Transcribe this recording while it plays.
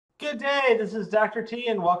Good day, this is Dr. T,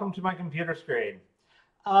 and welcome to my computer screen.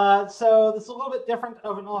 So this is a little bit different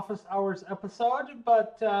of an office hours episode,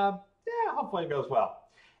 but yeah, hopefully it goes well.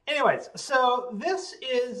 Anyways, so this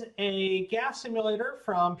is a gas simulator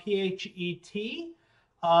from PHET.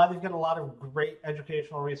 They've got a lot of great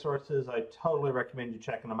educational resources. I totally recommend you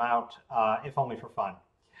checking them out, if only for fun.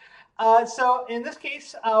 So in this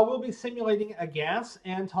case, we'll be simulating a gas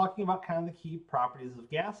and talking about kind of the key properties of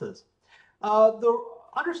gases. The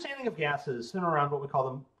understanding of gases center around what we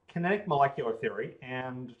call the kinetic molecular theory.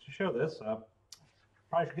 And to show this,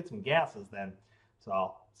 probably should get some gases then. So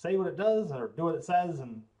I'll say what it does or do what it says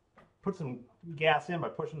and put some gas in by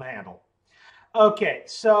pushing the handle. Okay,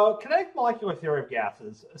 so kinetic molecular theory of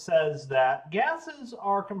gases says that gases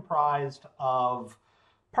are comprised of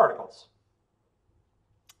particles.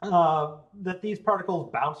 That these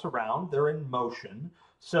particles bounce around, they're in motion.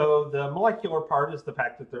 So the molecular part is the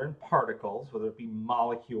fact that they're in particles, whether it be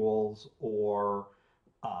molecules or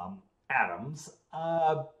atoms.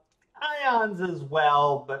 Ions as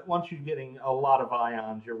well, but once you're getting a lot of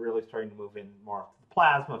ions, you're really starting to move in more to the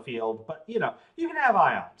plasma field. But, you can have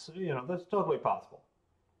ions. That's totally possible.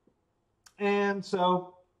 And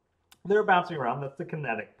so they're bouncing around. That's the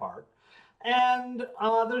kinetic part. And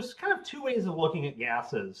there's kind of two ways of looking at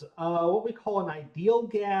gases, what we call an ideal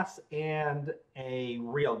gas and a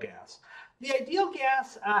real gas. The ideal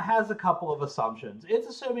gas has a couple of assumptions. It's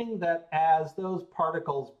assuming that as those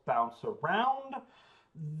particles bounce around,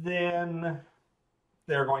 then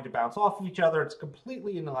they're going to bounce off of each other. It's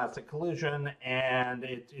completely inelastic collision, and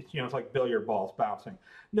it's like billiard balls bouncing.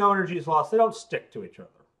 No energy is lost. They don't stick to each other,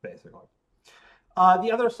 basically.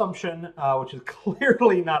 The other assumption, which is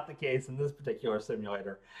clearly not the case in this particular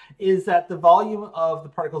simulator, is that the volume of the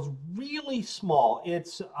particle is really small.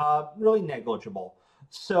 It's really negligible,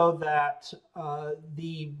 so that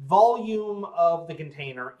the volume of the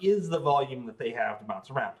container is the volume that they have to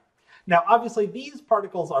bounce around. Now, obviously, these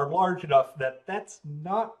particles are large enough that that's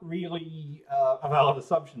not really a valid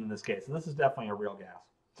assumption in this case, and this is definitely a real gas.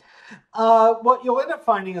 What you'll end up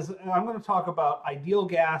finding is I'm going to talk about ideal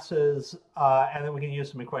gases, and then we can use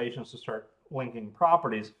some equations to start linking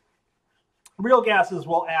properties. Real gases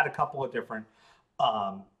will add a couple of different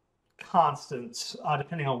constants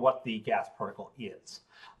depending on what the gas particle is.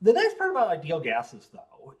 The nice part about ideal gases,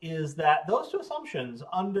 though, is that those two assumptions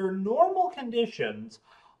under normal conditions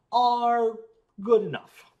are good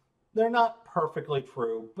enough. They're not perfectly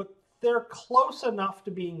true, but they're close enough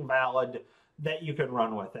to being valid that you could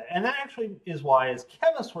run with it. And that actually is why, as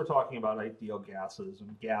chemists, we're talking about ideal gases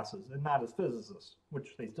and not as physicists, which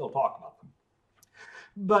they still talk about them.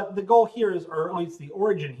 But the goal here is, or at least the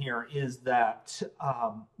origin here, is that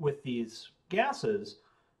with these gases,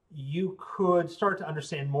 you could start to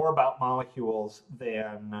understand more about molecules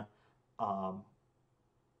than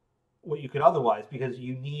what you could otherwise, because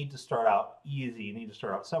you need to start out easy, you need to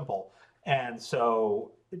start out simple. And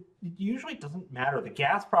so it usually doesn't matter. The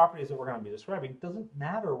gas properties that we're going to be describing doesn't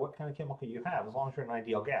matter what kind of chemical you have, as long as you're an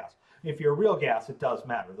ideal gas. If you're a real gas, it does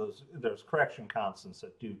matter. There's correction constants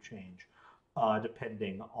that do change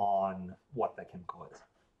depending on what that chemical is.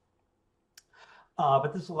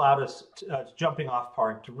 But this allowed us jumping off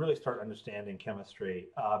part to really start understanding chemistry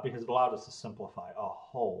because it allowed us to simplify a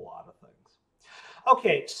whole lot of things.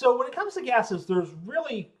 Okay, so when it comes to gases, there's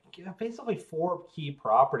really basically four key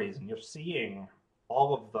properties, and you're seeing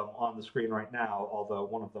all of them on the screen right now, although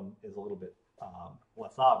one of them is a little bit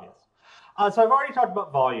less obvious. So I've already talked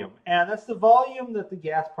about volume, and that's the volume that the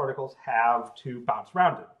gas particles have to bounce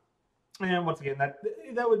around in. And once again,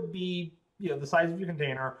 that would be the size of your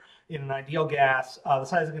container in an ideal gas, the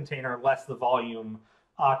size of the container less the volume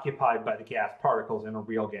occupied by the gas particles in a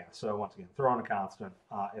real gas. So once again, throw in a constant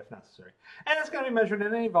if necessary. And it's going to be measured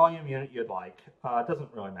in any volume unit you'd like. It doesn't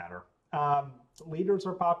really matter. Liters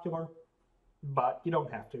are popular, but you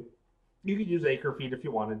don't have to. You could use acre feet if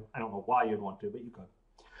you wanted. I don't know why you'd want to, but you could.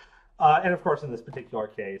 And of course, in this particular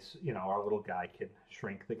case, our little guy can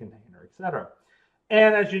shrink the container, etc.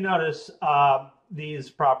 And as you notice, these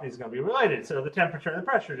properties are going to be related. So the temperature and the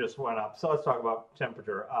pressure just went up. So let's talk about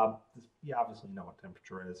temperature. You obviously know what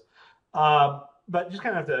temperature is. But just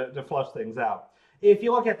kind of to flush things out. If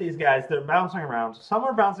you look at these guys, they're bouncing around. Some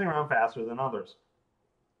are bouncing around faster than others.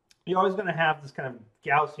 You're always going to have this kind of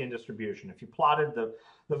Gaussian distribution. If you plotted the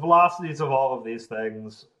velocities of all of these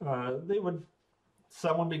things,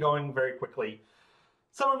 some would be going very quickly.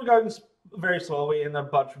 Some would be going very slowly, and a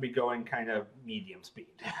bunch would be going kind of medium speed.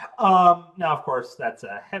 Now, of course, that's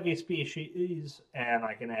a heavy species, and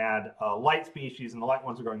I can add a light species, and the light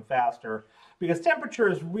ones are going faster, because temperature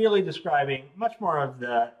is really describing much more of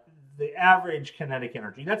the average kinetic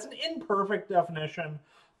energy. That's an imperfect definition,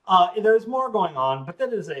 There's more going on, but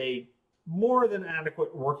that is a more than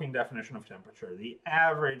adequate working definition of temperature, the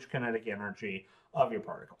average kinetic energy of your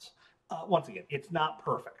particles. Once again, it's not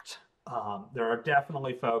perfect. There are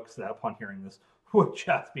definitely folks that, upon hearing this, would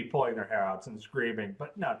just be pulling their hair out and screaming,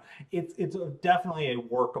 but no, it's definitely a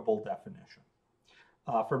workable definition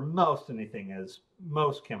for most anything, as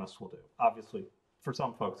most chemists will do. Obviously, for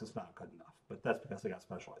some folks, it's not good enough, but that's because they got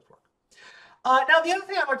specialized work. Now, the other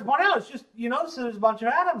thing I'd like to point out is just, you notice there's a bunch of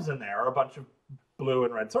atoms in there, or a bunch of blue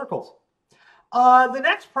and red circles. The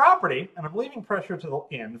next property, and I'm leaving pressure to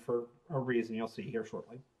the end for a reason you'll see here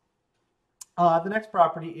shortly. The next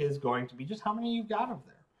property is going to be just how many you've got of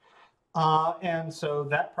there. And so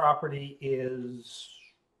that property is,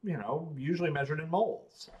 usually measured in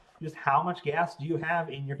moles. Just how much gas do you have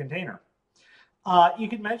in your container? You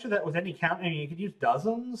could measure that with any count. I mean, you could use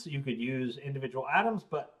dozens, you could use individual atoms,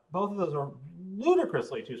 but both of those are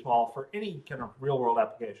ludicrously too small for any kind of real-world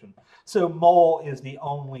application. So mole is the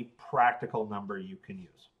only practical number you can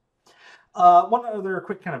use. One other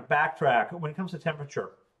quick kind of backtrack when it comes to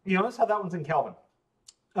temperature. You notice how that one's in Kelvin.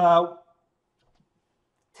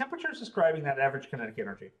 Temperature is describing that average kinetic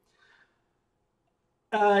energy.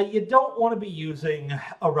 You don't want to be using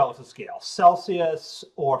a relative scale. Celsius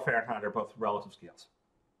or Fahrenheit are both relative scales.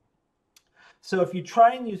 So if you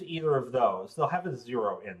try and use either of those, they'll have a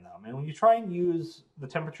 0 in them. And when you try and use the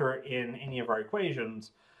temperature in any of our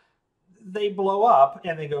equations, they blow up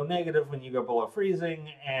and they go negative when you go below freezing,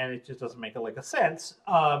 and it just doesn't make a sense.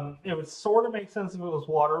 It would sort of make sense if it was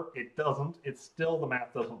water. It doesn't. It's still, the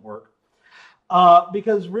math doesn't work.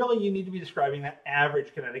 Because really you need to be describing that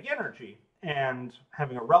average kinetic energy, and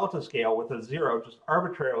having a relative scale with a 0 just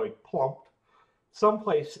arbitrarily plumped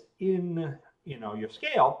someplace in your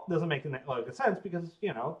scale doesn't make sense, because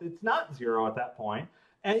it's not 0 at that point,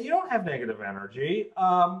 and you don't have negative energy.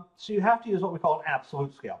 So you have to use what we call an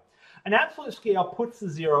absolute scale. An absolute scale puts the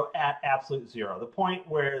 0 at absolute 0, the point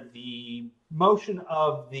where the motion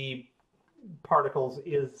of the particles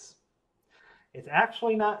is, it's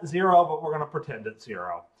actually not 0, but we're going to pretend it's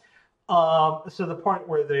 0. So the point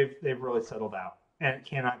where they've really settled out and it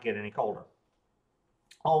cannot get any colder.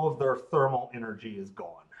 All of their thermal energy is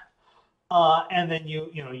gone. And then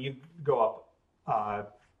you go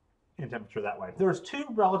up in temperature that way. There's two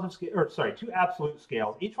absolute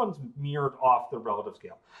scales. Each one's mirrored off the relative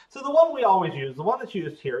scale. So the one we always use, the one that's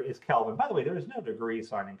used here, is Kelvin. By the way, there is no degree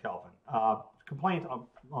sign in Kelvin. Complaint on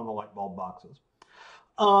the light bulb boxes.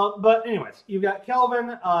 But anyways, you've got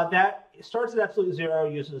Kelvin. That starts at absolute 0,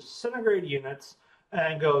 uses centigrade units,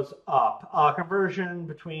 and goes up. Conversion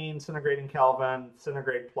between centigrade and Kelvin,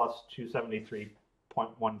 centigrade plus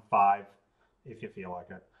 273.15, if you feel like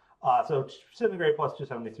it. So centigrade plus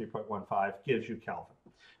 273.15 gives you Kelvin,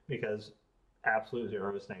 because absolute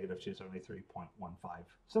 0 is negative 273.15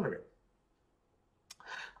 centigrade.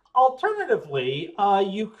 Alternatively,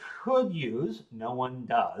 you could use, no one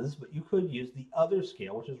does, but you could use the other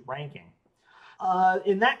scale, which is Rankine.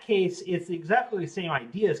 In that case, it's exactly the same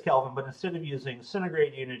idea as Kelvin, but instead of using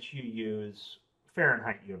centigrade units, you use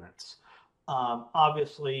Fahrenheit units.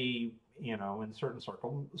 Obviously, in certain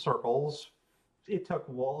circles, it took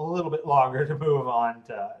a little bit longer to move on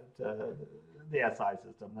to the SI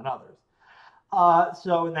system than others.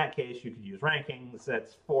 So in that case, you could use Rankines.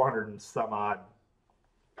 That's 400 and some odd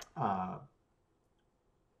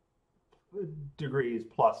degrees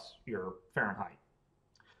plus your Fahrenheit.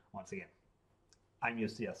 Once again, I'm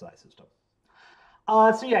used to the SI system.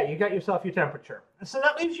 So yeah, you got yourself your temperature. So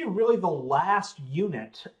that leaves you really the last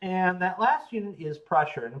unit, and that last unit is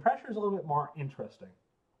pressure, and pressure is a little bit more interesting.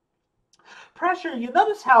 Pressure, you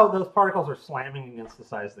notice how those particles are slamming against the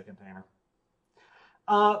sides of the container.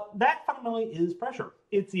 That fundamentally is pressure.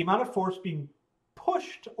 It's the amount of force being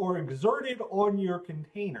pushed or exerted on your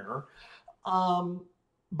container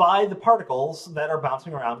by the particles that are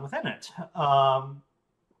bouncing around within it.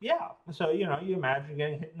 Yeah, so you imagine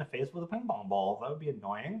getting hit in the face with a ping pong ball. That would be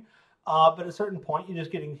annoying. But at a certain point, you're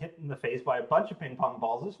just getting hit in the face by a bunch of ping pong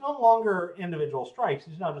balls. It's no longer individual strikes.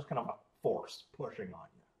 It's now just kind of a force pushing on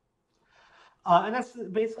you. And that's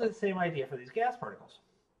basically the same idea for these gas particles.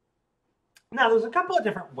 Now, there's a couple of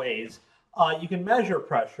different ways you can measure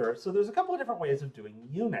pressure. So there's a couple of different ways of doing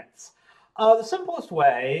units. The simplest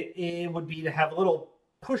way would be to have a little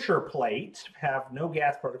pusher plate, have no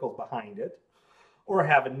gas particles behind it, or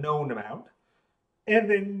have a known amount. And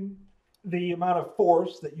then the amount of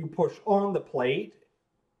force that you push on the plate,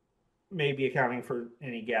 maybe accounting for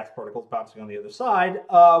any gas particles bouncing on the other side,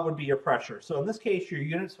 would be your pressure. So in this case, your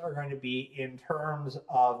units are going to be in terms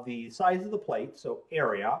of the size of the plate, so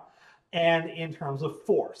area, and in terms of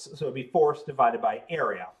force. So it would be force divided by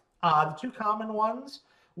area. The two common ones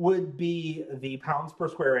would be the pounds per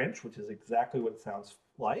square inch, which is exactly what it sounds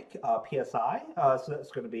like, PSI. So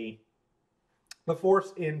that's going to be the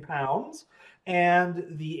force in pounds and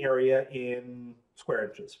the area in square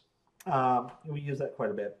inches. We use that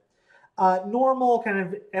quite a bit. Normal kind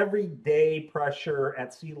of everyday pressure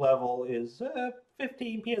at sea level is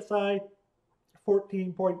 15 psi,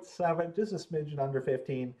 14.7, just a smidgen under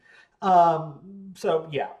 15. So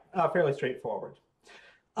yeah, fairly straightforward.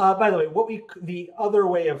 By the way, the other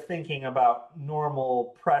way of thinking about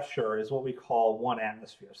normal pressure is what we call 1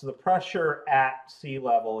 atmosphere. So the pressure at sea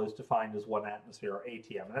level is defined as 1 atmosphere, or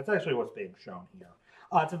ATM, and that's actually what's being shown here.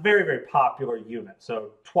 It's a very, very popular unit.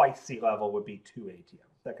 So twice sea level would be 2 ATM,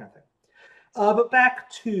 that kind of thing. But back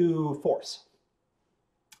to force.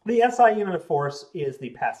 The SI unit of force is the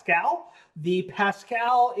Pascal. The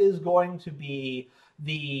Pascal is going to be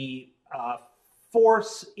the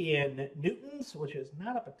force in newtons, which is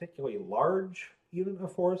not a particularly large unit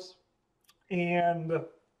of force, and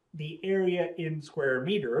the area in square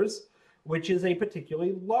meters, which is a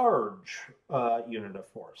particularly large unit of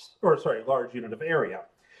force, or sorry, large unit of area.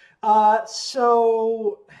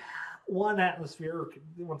 So 1 atmosphere,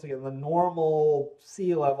 once again, the normal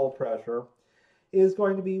sea level pressure is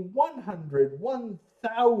going to be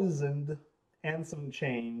 1,000 and some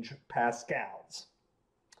change pascals.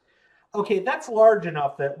 Okay, that's large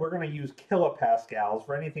enough that we're going to use kilopascals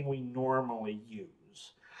for anything we normally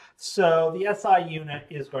use. So the SI unit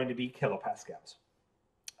is going to be kilopascals.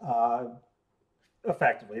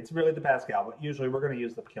 Effectively, it's really the Pascal, but usually we're going to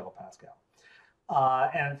use the kilopascal.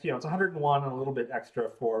 And it's 101 and a little bit extra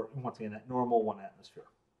for, once again, that normal 1 atmosphere.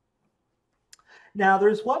 Now,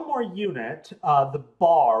 there's one more unit, the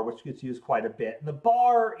bar, which gets used quite a bit. And the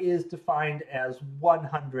bar is defined as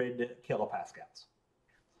 100 kilopascals.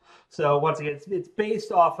 So once again, it's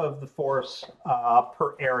based off of the force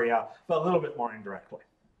per area, but a little bit more indirectly.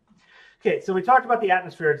 Okay, so we talked about the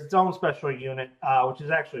atmosphere. It's its own special unit, which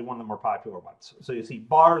is actually one of the more popular ones. So you see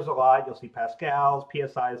bars a lot. You'll see pascals.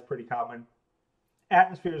 PSI is pretty common.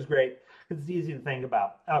 Atmosphere is great because it's easy to think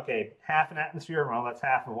about. Okay, half an atmosphere, well, that's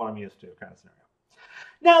half of what I'm used to, kind of scenario.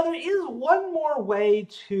 Now, there is one more way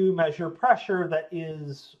to measure pressure that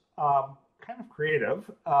is kind of creative,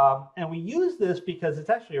 and we use this because it's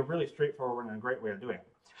actually a really straightforward and a great way of doing it.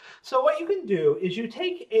 So what you can do is you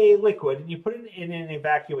take a liquid and you put it in an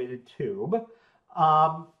evacuated tube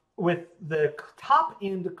with the top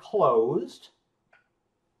end closed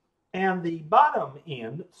and the bottom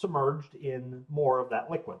end submerged in more of that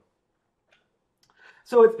liquid.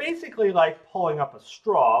 So it's basically like pulling up a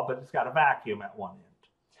straw, but it's got a vacuum at one end.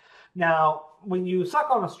 Now, when you suck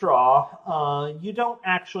on a straw, you don't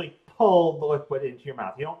actually pull the liquid into your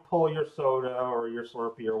mouth. You don't pull your soda or your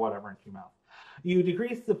Slurpee or whatever into your mouth. You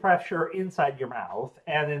decrease the pressure inside your mouth,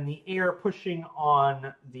 and then the air pushing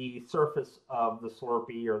on the surface of the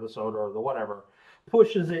Slurpee or the soda or the whatever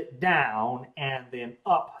pushes it down and then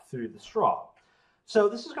up through the straw. So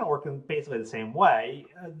this is going to work in basically the same way.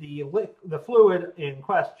 The fluid in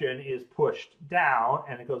question is pushed down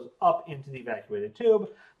and it goes up into the evacuated tube.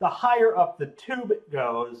 The higher up the tube it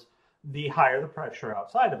goes, the higher the pressure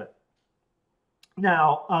outside of it.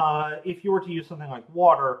 Now, if you were to use something like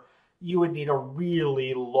water, you would need a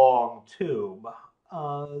really long tube.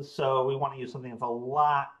 So we want to use something that's a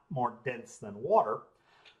lot more dense than water.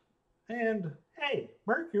 And hey,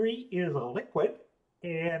 mercury is a liquid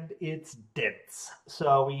and it's dense.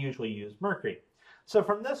 So we usually use mercury. So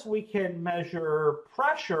from this, we can measure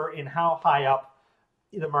pressure in how high up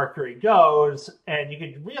the mercury goes. And you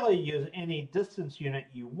can really use any distance unit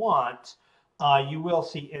you want. You will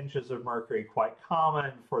see inches of mercury quite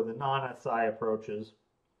common for the non-SI approaches.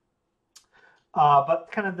 But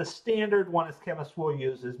kind of the standard one as chemists will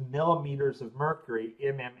use is millimeters of mercury,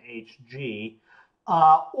 mmHg,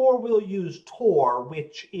 or we'll use torr,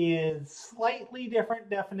 which is slightly different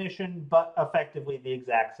definition, but effectively the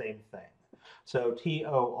exact same thing. So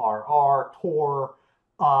TORR, torr,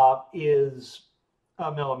 is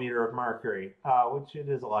a millimeter of mercury, which it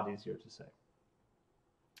is a lot easier to say.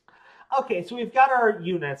 Okay, so we've got our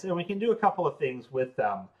units, and we can do a couple of things with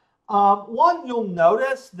them. One, you'll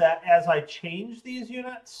notice that as I change these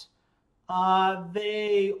units,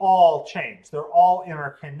 they all change. They're all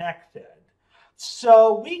interconnected.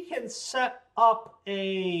 So we can set up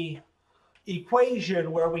a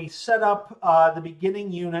equation where we set up the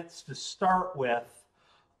beginning units to start with.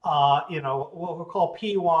 We'll call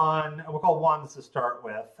P1, we'll call ones to start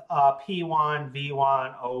with. P1,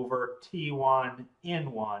 V1 over T1,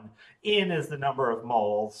 N1. N is the number of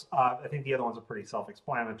moles. I think the other ones are pretty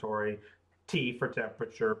self-explanatory. T for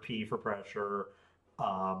temperature, P for pressure,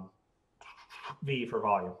 V for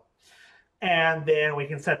volume. And then we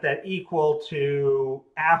can set that equal to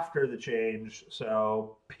after the change.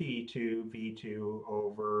 So P2 V2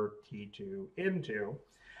 over T2 N2.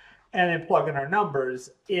 And then plug in our numbers.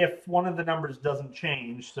 If one of the numbers doesn't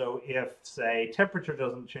change, so if, say, temperature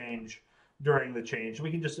doesn't change during the change, we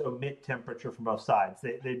can just omit temperature from both sides.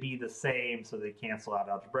 They'd be the same, so they cancel out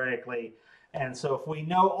algebraically. And so if we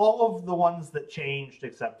know all of the ones that changed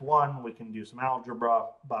except one, we can do some algebra,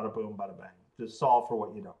 bada boom, bada bang. Just solve for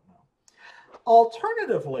what you don't know.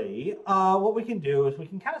 Alternatively, what we can do is we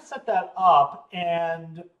can kind of set that up,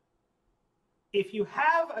 and if you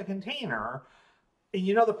have a container, and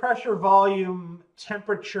you know the pressure, volume,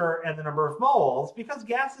 temperature, and the number of moles, because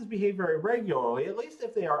gases behave very regularly, at least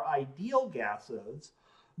if they are ideal gases,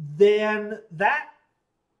 then that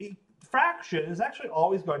fraction is actually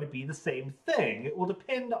always going to be the same thing. It will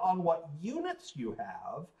depend on what units you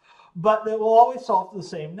have, but it will always solve to the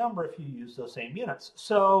same number if you use those same units.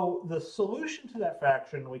 So the solution to that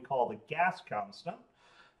fraction we call the gas constant,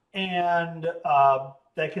 and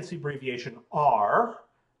that gets the abbreviation R.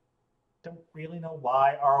 Don't really know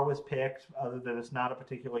why R was picked, other than it's not a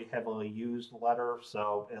particularly heavily used letter,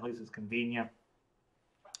 so at least it's convenient.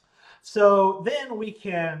 So then we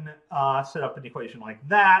can set up an equation like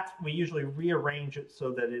that. We usually rearrange it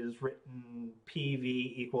so that it is written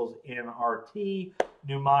PV equals nRT.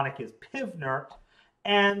 Mnemonic is pivnert.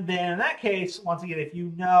 And then in that case, once again, if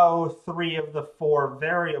you know 3 of the 4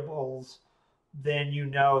 variables, then you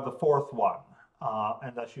know the 4th one.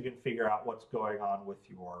 And thus you can figure out what's going on with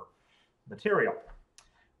your material.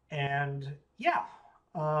 And yeah,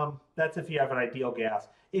 that's if you have an ideal gas.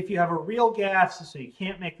 If you have a real gas, so you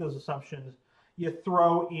can't make those assumptions, you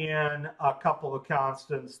throw in a couple of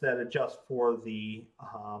constants that adjust for the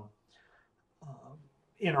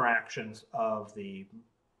interactions of the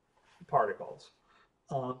particles.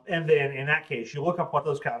 And then in that case, you look up what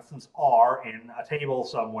those constants are in a table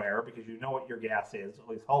somewhere, because you know what your gas is, at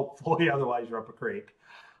least hopefully, otherwise you're up a creek.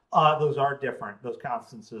 Those are different. Those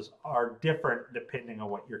constants are different depending on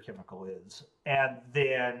what your chemical is. And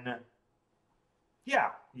then, yeah,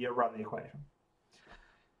 you run the equation.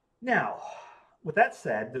 Now, with that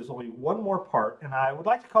said, there's only one more part, and I would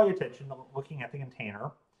like to call your attention to looking at the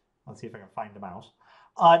container. Let's see if I can find the mouse.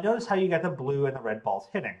 Notice how you got the blue and the red balls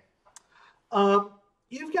hitting.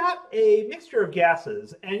 You've got a mixture of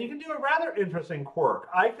gases, and you can do a rather interesting quirk.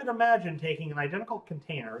 I could imagine taking an identical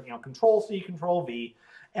container, Control C, Control V,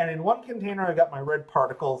 and in one container I've got my red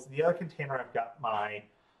particles, the other container I've got my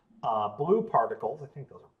blue particles. I think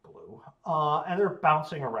those are blue, and they're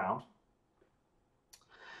bouncing around.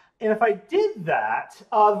 And if I did that,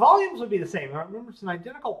 the volumes would be the same. Now, remember, it's an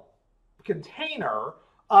identical container.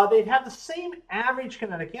 They'd have the same average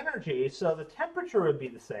kinetic energy, so the temperature would be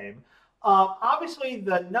the same. Obviously,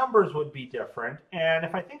 the numbers would be different, and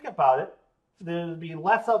if I think about it, there would be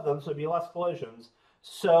less of them, so there'd be less collisions,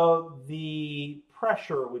 so the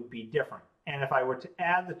pressure would be different. And if I were to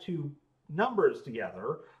add the two numbers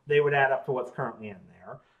together, they would add up to what's currently in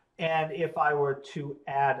there. And if I were to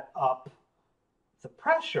add up the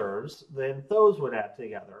pressures, then those would add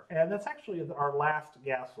together. And that's actually our last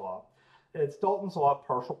gas law. It's Dalton's law of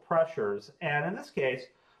partial pressures. And in this case,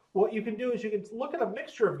 what you can do is you can look at a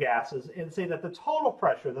mixture of gases and say that the total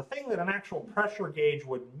pressure, the thing that an actual pressure gauge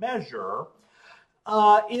would measure,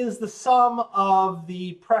 is the sum of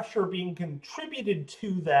the pressure being contributed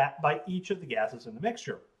to that by each of the gases in the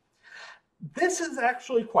mixture. This is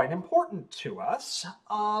actually quite important to us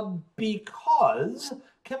because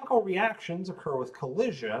chemical reactions occur with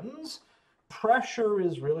collisions. Pressure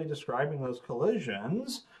is really describing those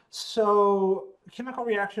collisions. So chemical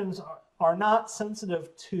reactions are not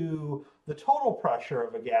sensitive to the total pressure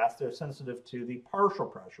of a gas. They're sensitive to the partial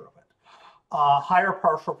pressure of it. Higher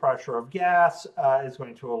partial pressure of gas is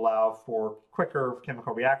going to allow for quicker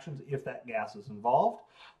chemical reactions if that gas is involved.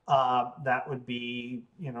 That would be,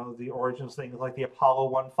 the origins of things like the Apollo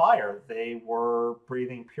 1 fire. They were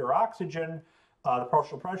breathing pure oxygen. The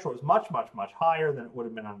partial pressure was much, much, much higher than it would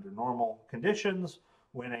have been under normal conditions.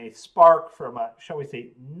 When a spark from a, shall we say,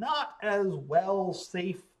 not as well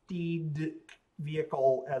safetied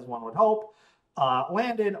vehicle as one would hope,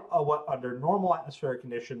 landed, what under normal atmospheric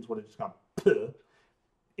conditions would have just gone, puh,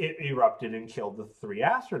 it erupted and killed the 3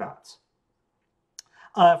 astronauts.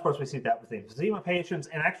 Of course, we see that with the emphysema patients,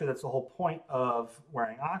 and actually that's the whole point of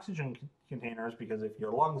wearing oxygen containers, because if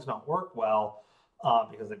your lungs don't work well,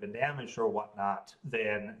 because they've been damaged or whatnot,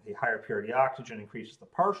 then the higher purity oxygen increases the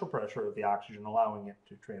partial pressure of the oxygen, allowing it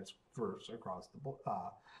to transverse across the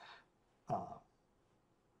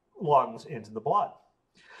lungs into the blood.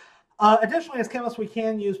 Additionally, as chemists, we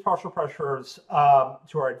can use partial pressures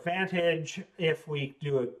to our advantage. If we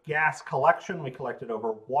do a gas collection, we collect it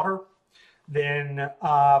over water. Then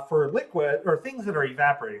for liquid, or things that are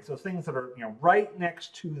evaporating, so things that are right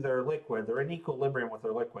next to their liquid, they're in equilibrium with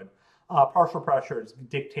their liquid, partial pressure is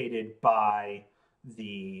dictated by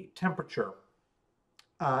the temperature.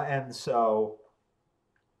 And so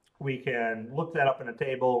we can look that up in a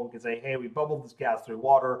table. We can say, hey, we bubbled this gas through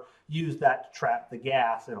water, use that to trap the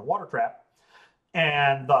gas in a water trap.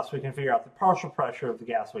 And thus we can figure out the partial pressure of the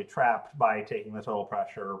gas we trapped by taking the total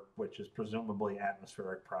pressure, which is presumably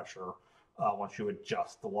atmospheric pressure once you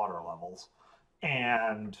adjust the water levels,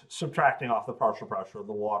 and subtracting off the partial pressure of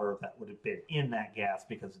the water that would have been in that gas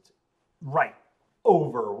because it's right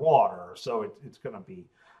over water. So it's going to be,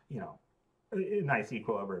 a nice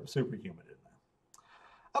equilibrium, superhumid in there.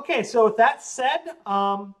 Okay, so with that said,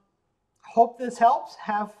 hope this helps.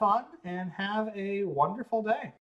 Have fun and have a wonderful day.